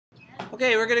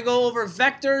Okay, we're going to go over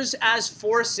vectors as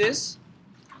forces.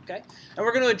 Okay, and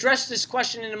we're going to address this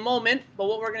question in a moment, but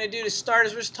what we're going to do to start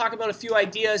is we're just talk about a few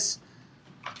ideas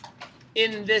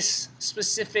in this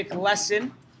specific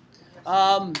lesson.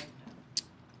 All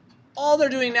they're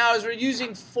doing now is we're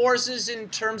using forces in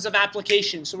terms of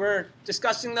application. So we're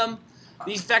discussing them,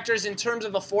 these vectors, in terms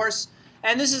of a force.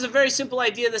 And this is a very simple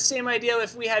idea, the same idea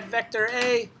if we had vector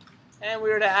A and we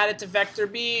were to add it to vector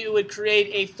B, it would create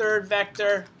a third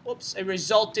vector, a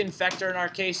resultant vector in our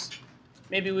case.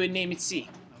 Maybe we would name it C.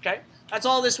 Okay? That's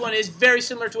all this one is, very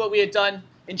similar to what we had done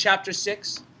in chapter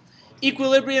 6.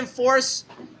 Equilibrium force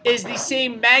is the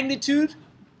same magnitude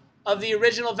of the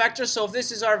original vector. So if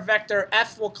this is our vector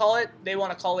F, we'll call it, they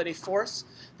want to call it a force.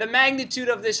 The magnitude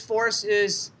of this force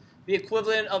is the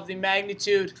equivalent of the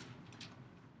magnitude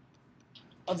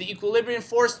of the equilibrium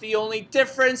force. The only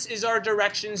difference is our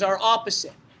directions are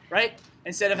opposite, right?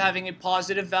 Instead of having a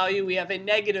positive value, we have a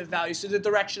negative value. So the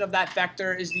direction of that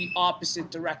vector is the opposite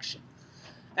direction.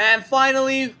 And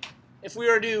finally, if we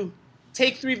were to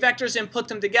take three vectors and put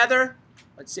them together,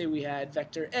 let's say we had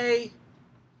vector A,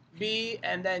 B,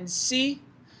 and then C.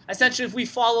 Essentially, if we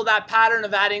follow that pattern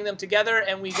of adding them together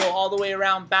and we go all the way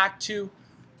around back to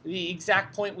the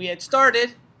exact point we had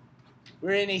started,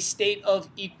 we're in a state of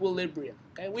equilibrium.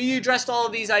 Okay? We addressed all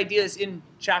of these ideas in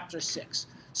chapter 6.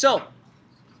 So,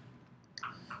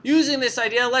 using this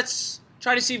idea, let's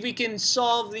try to see if we can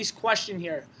solve this question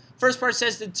here. First part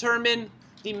says determine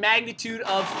the magnitude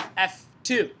of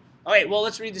F2. Okay, well,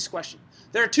 let's read this question.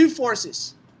 There are two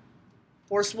forces,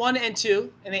 force 1 and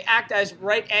 2, and they act as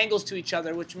right angles to each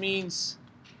other, which means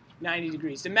 90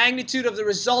 degrees. The magnitude of the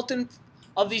resultant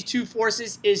of these two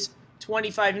forces is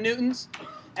 25 newtons,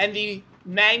 and the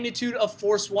magnitude of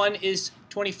force 1 is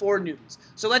 24 newtons.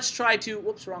 So let's try to,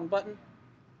 whoops, wrong button.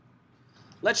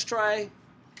 Let's try,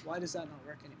 why does that not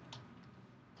work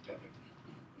anymore?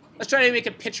 Let's try to make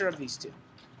a picture of these two.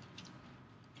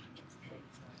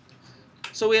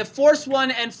 So we have force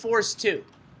 1 and force 2.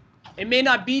 It may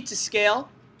not be to scale,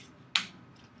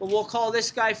 but we'll call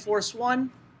this guy force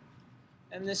 1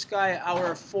 and this guy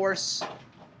our force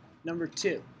number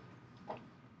 2.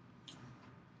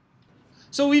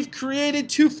 So we've created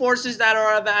two forces that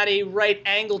are at a right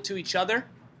angle to each other.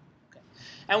 Okay.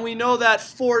 And we know that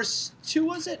force 2,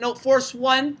 was it? No, force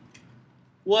 1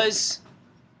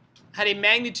 had a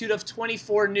magnitude of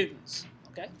 24 newtons.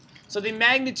 Okay? So the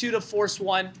magnitude of force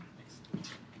 1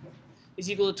 is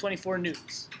equal to 24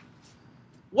 newtons.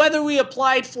 Whether we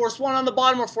applied force 1 on the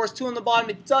bottom or force 2 on the bottom,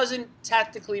 it doesn't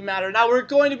technically matter. Now we're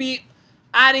going to be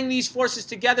adding these forces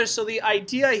together, so the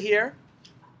idea here,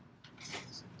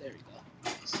 there we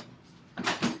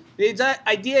go. The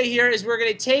idea here is we're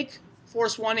going to take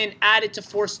force 1 and add it to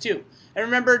force 2. And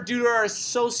remember, due to our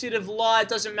associative law, it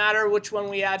doesn't matter which one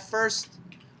we add first.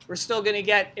 We're still going to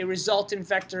get a resultant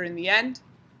vector in the end,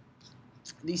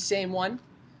 the same one.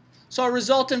 So our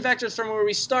resultant vector is from where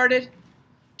we started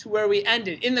to where we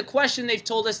ended. In the question, they've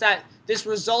told us that this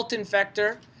resultant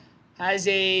vector has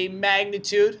a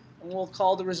magnitude, and we'll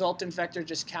call the resultant vector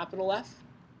just capital F.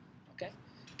 Okay?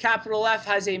 Capital F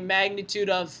has a magnitude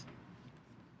of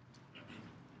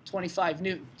 25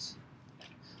 newtons.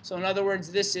 So in other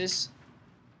words, this is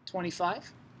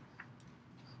 25.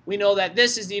 We know that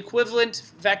this is the equivalent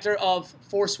vector of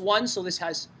force 1, so this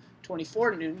has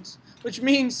 24 newtons, which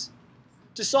means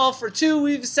to solve for 2,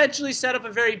 we've essentially set up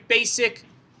a very basic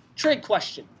trig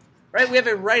question, right? We have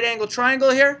a right angle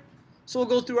triangle here, so we'll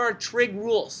go through our trig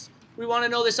rules. We want to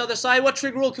know this other side. What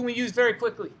trig rule can we use very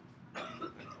quickly?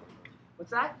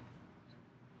 What's that?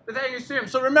 Pythagorean theorem.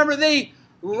 So remember, they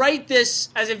write this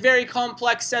as a very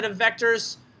complex set of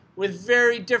vectors with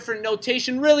very different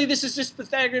notation. Really, this is just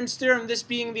Pythagorean's theorem, this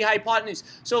being the hypotenuse.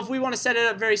 So if we want to set it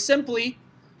up very simply,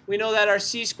 we know that our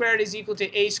c squared is equal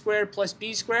to a squared plus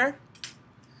b squared.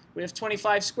 We have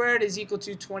 25 squared is equal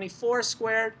to 24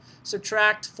 squared.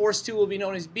 Subtract, force 2 will be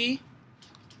known as b.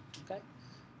 Okay?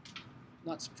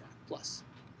 Not subtract, plus.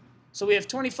 So we have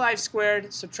 25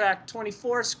 squared, subtract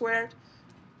 24 squared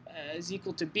is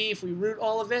equal to b if we root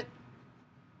all of it.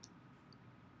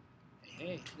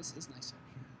 Hey, this is nice.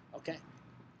 Okay.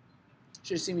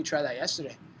 Should have seen me try that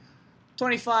yesterday.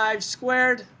 25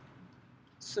 squared,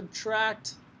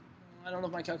 subtract, I don't know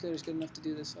if my calculator is good enough to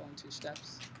do this all in 2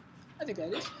 steps. I think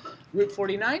that is. Root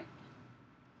 49.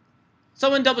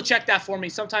 Someone double check that for me.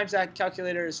 Sometimes that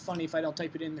calculator is funny if I don't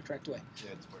type it in the correct way.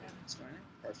 Yeah, it's working. It's fine.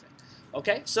 Perfect.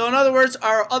 Okay, so in other words,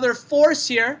 our other force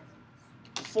here,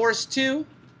 force 2,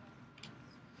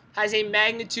 has a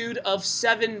magnitude of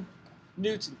 7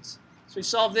 newtons. So we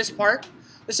solve this part.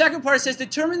 The second part says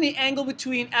determine the angle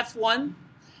between F1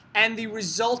 and the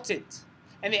resultant.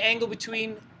 and the angle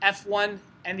between F1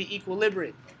 and the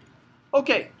equilibrium.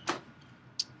 Okay,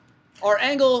 our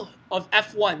angle of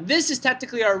F1. This is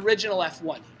technically our original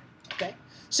F1 here. Okay,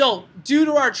 so due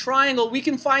to our triangle, we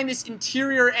can find this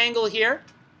interior angle here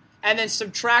and then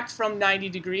subtract from 90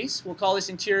 degrees. We'll call this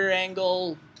interior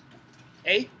angle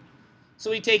A.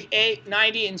 So we take A,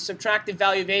 90, and subtract the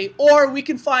value of A. Or we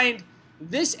can find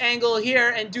this angle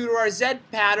here, and due to our Z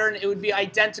pattern, it would be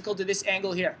identical to this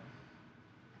angle here.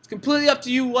 It's completely up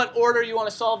to you what order you want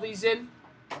to solve these in.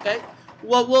 Okay.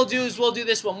 What we'll do is we'll do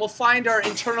this one. We'll find our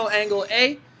internal angle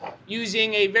A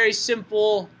using a very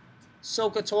simple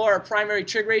SOHCAHTOA or primary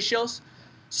trig ratios.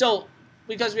 So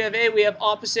because we have A, we have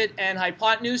opposite and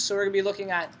hypotenuse. So we're going to be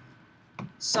looking at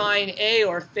sine A,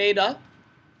 or theta,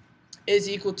 is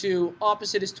equal to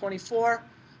opposite is 24,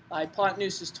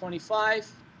 hypotenuse is 25.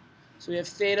 So we have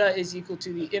theta is equal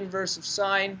to the inverse of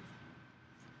sine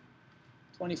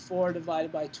 24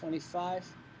 divided by 25.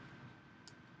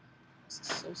 This is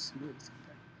so smooth.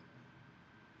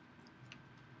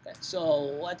 Okay, so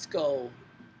let's go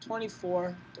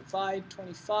 24 divide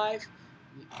 25.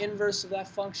 The inverse of that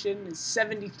function is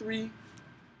 73,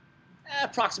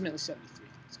 approximately 73.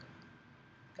 Let's go.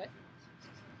 Okay,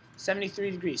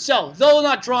 73 degrees. So, though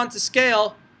not drawn to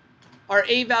scale, our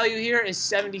A value here is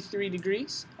 73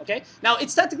 degrees. Okay, now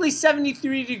it's technically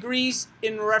 73 degrees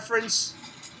in reference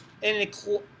in a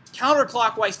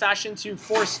counterclockwise fashion to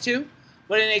force 2.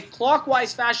 But in a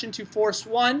clockwise fashion to force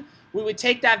 1, we would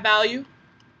take that value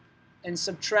and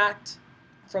subtract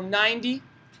from 90.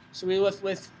 So we left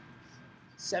with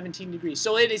 17 degrees.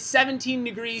 So it is 17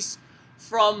 degrees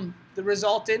from the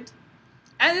resultant.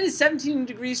 And it is 17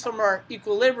 degrees from our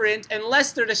equilibrium,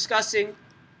 unless they're discussing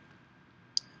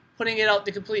putting it out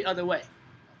the complete other way.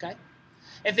 Okay?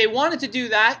 If they wanted to do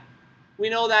that, we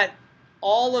know that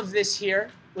all of this here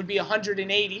would be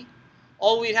 180.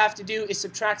 All we'd have to do is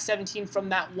subtract 17 from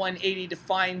that 180 to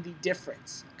find the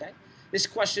difference. Okay? This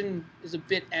question is a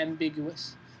bit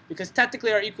ambiguous because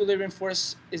technically our equilibrium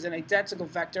force is an identical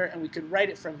vector and we could write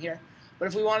it from here. But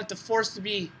if we wanted the force to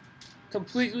be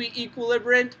completely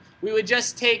equilibrium, we would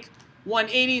just take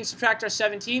 180 and subtract our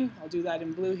 17. I'll do that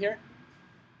in blue here.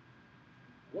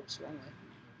 Whoops, wrong way.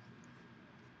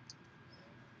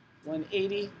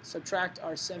 180, subtract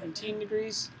our 17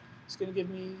 degrees. It's going to give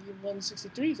me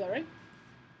 163, is that right?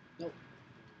 Nope.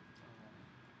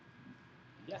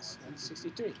 Yes,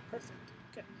 163. Perfect.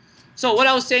 Okay. So what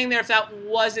I was saying there, if that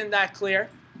wasn't that clear,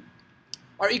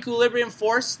 our equilibrium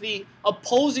force, the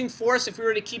opposing force, if we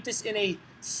were to keep this in a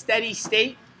steady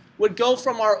state, would go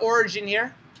from our origin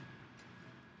here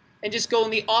and just go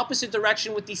in the opposite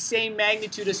direction with the same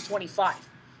magnitude as 25.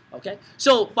 Okay?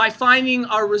 So by finding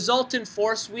our resultant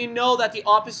force, we know that the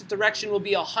opposite direction will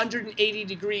be 180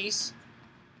 degrees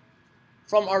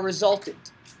from our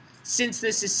resultant. Since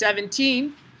this is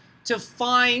 17, to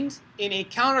find in a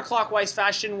counterclockwise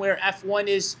fashion where F1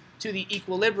 is to the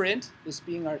equilibrium, this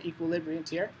being our equilibrium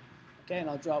here, okay, and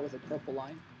I'll draw it with a purple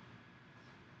line,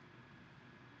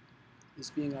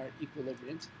 this being our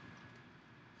equilibrium,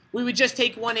 we would just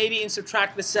take 180 and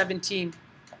subtract the 17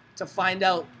 to find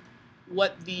out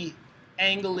what the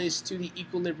angle is to the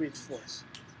equilibrium force.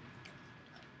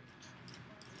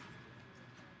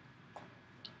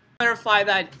 Clarify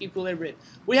that equilibrium.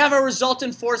 We have a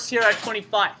resultant force here at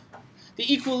 25.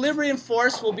 The equilibrium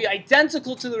force will be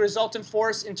identical to the resultant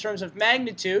force in terms of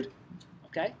magnitude.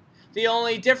 Okay? The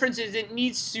only difference is it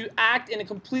needs to act in a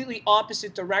completely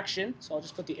opposite direction. So I'll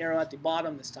just put the arrow at the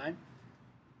bottom this time,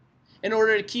 in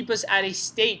order to keep us at a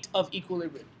state of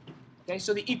equilibrium. Okay?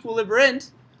 So the equilibrium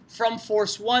from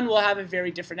force 1 will have a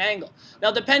very different angle.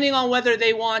 Now, depending on whether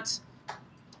they want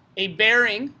a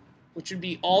bearing, which would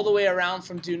be all the way around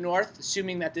from due north,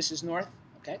 assuming that this is north.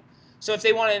 Okay? So if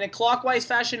they want it in a clockwise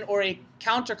fashion or a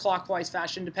counterclockwise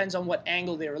fashion, depends on what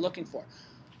angle they were looking for.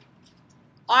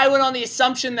 I went on the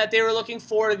assumption that they were looking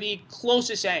for the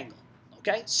closest angle.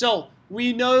 Okay? So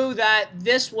we know that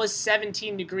this was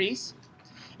 17 degrees.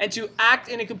 And to act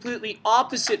in a completely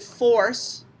opposite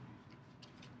force,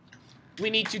 we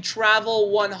need to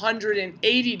travel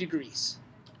 180 degrees.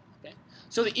 Okay?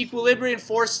 So the equilibrium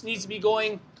force needs to be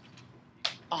going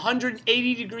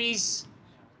 180 degrees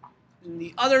in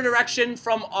the other direction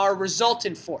from our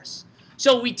resultant force.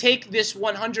 So we take this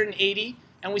 180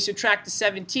 and we subtract the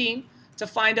 17 to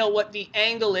find out what the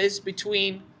angle is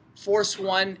between force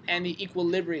 1 and the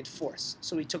equilibrium force.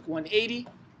 So we took 180,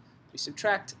 we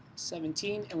subtract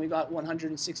 17, and we got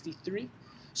 163.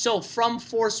 So from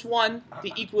force 1,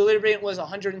 the equilibrium was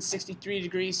 163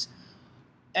 degrees,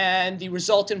 and the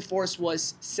resultant force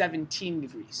was 17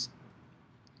 degrees.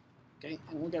 Okay,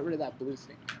 and we'll get rid of that blue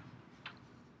thing.